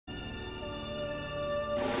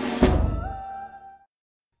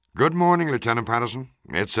Good morning, Lieutenant Patterson.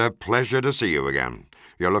 It's a pleasure to see you again.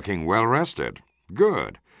 You're looking well rested.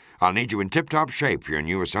 Good. I'll need you in tip-top shape for your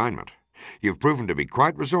new assignment. You've proven to be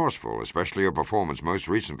quite resourceful, especially your performance most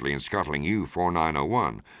recently in scuttling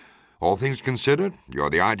U-4901. All things considered, you're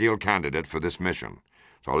the ideal candidate for this mission.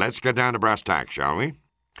 So let's get down to brass tacks, shall we?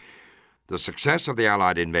 The success of the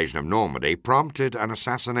Allied invasion of Normandy prompted an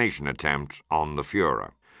assassination attempt on the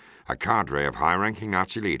Führer. A cadre of high-ranking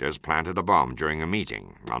Nazi leaders planted a bomb during a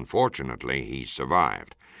meeting. Unfortunately, he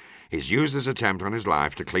survived. He's used this attempt on his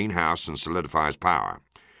life to clean house and solidify his power.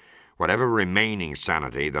 Whatever remaining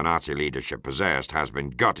sanity the Nazi leadership possessed has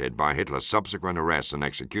been gutted by Hitler's subsequent arrests and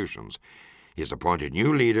executions. He has appointed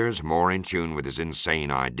new leaders more in tune with his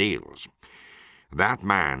insane ideals. That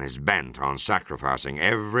man is bent on sacrificing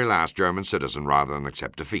every last German citizen rather than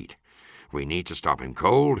accept defeat. We need to stop him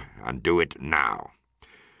cold and do it now.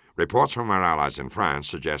 Reports from our allies in France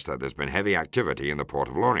suggest that there's been heavy activity in the port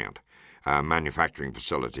of Lorient, a manufacturing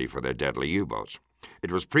facility for their deadly U-boats.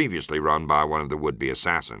 It was previously run by one of the would-be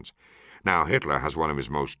assassins. Now Hitler has one of his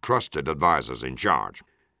most trusted advisors in charge.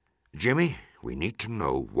 Jimmy, we need to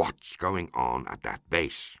know what's going on at that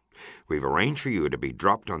base. We've arranged for you to be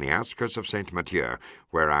dropped on the outskirts of Saint-Mathieu,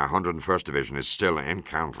 where our 101st Division is still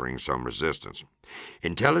encountering some resistance.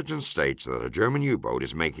 Intelligence states that a German U-boat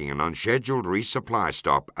is making an unscheduled resupply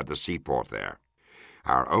stop at the seaport there.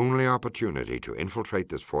 Our only opportunity to infiltrate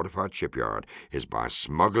this fortified shipyard is by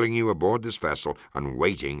smuggling you aboard this vessel and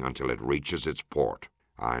waiting until it reaches its port.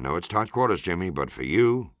 I know it's tight quarters, Jimmy, but for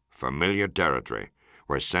you, familiar territory.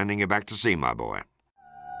 We're sending you back to sea, my boy.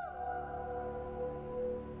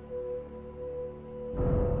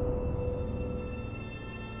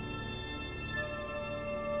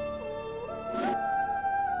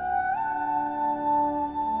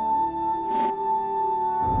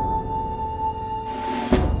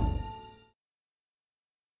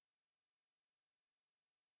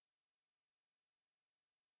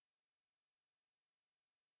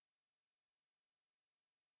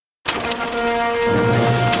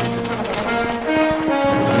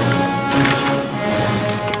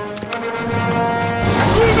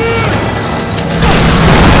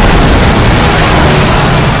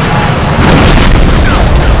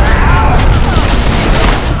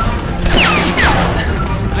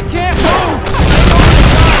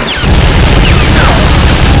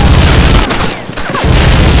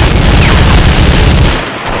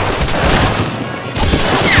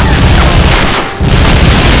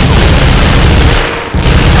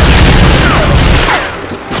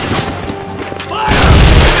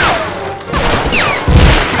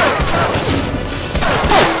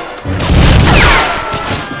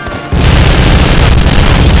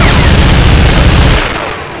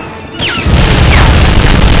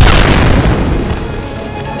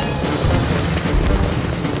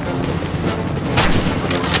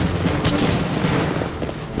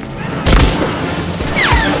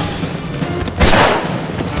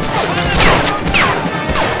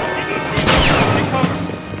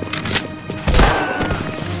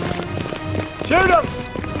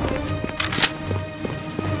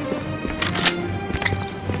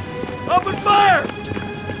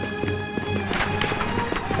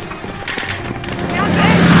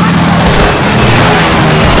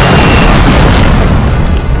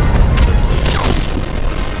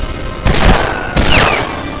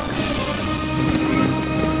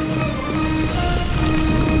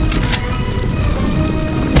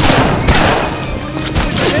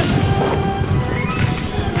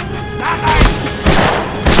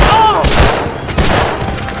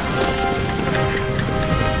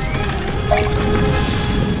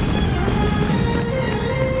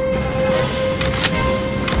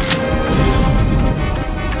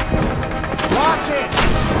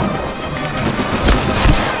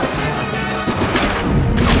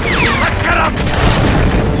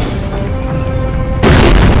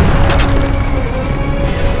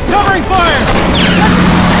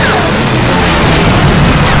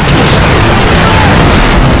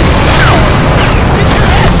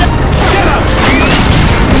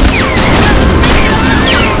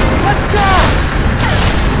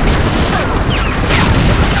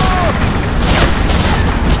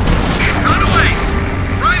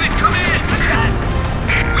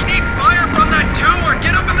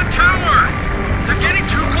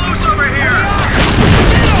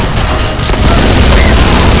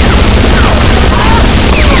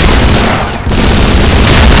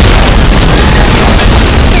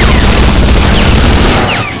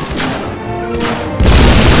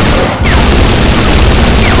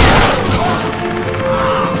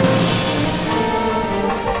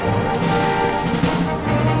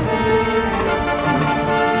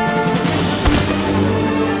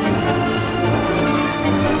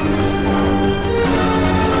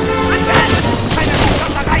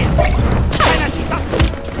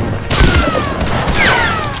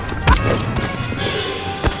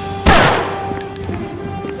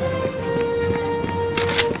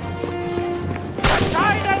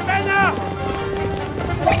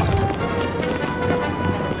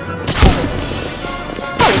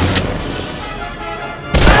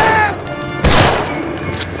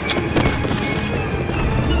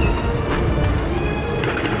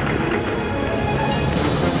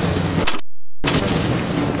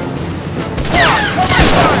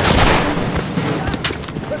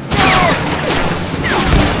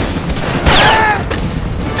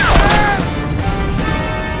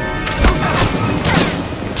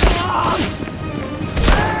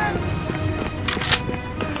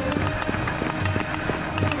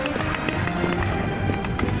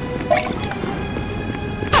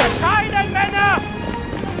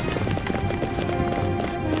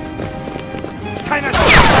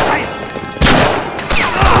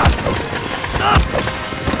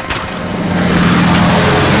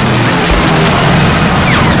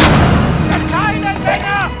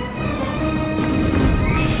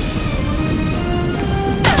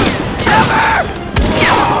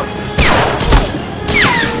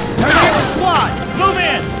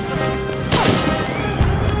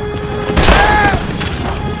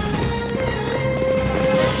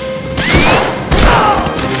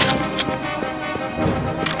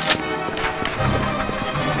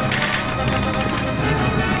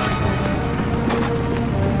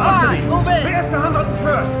 me! Move in! Wer ist der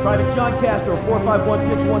 101st? Private John Castro,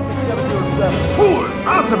 4516-16707. Fool!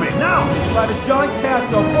 Answer me, now! Private John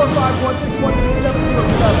Castro,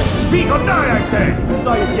 4516-16707. Speak or die, I say! That's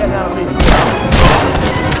all you're getting out of me.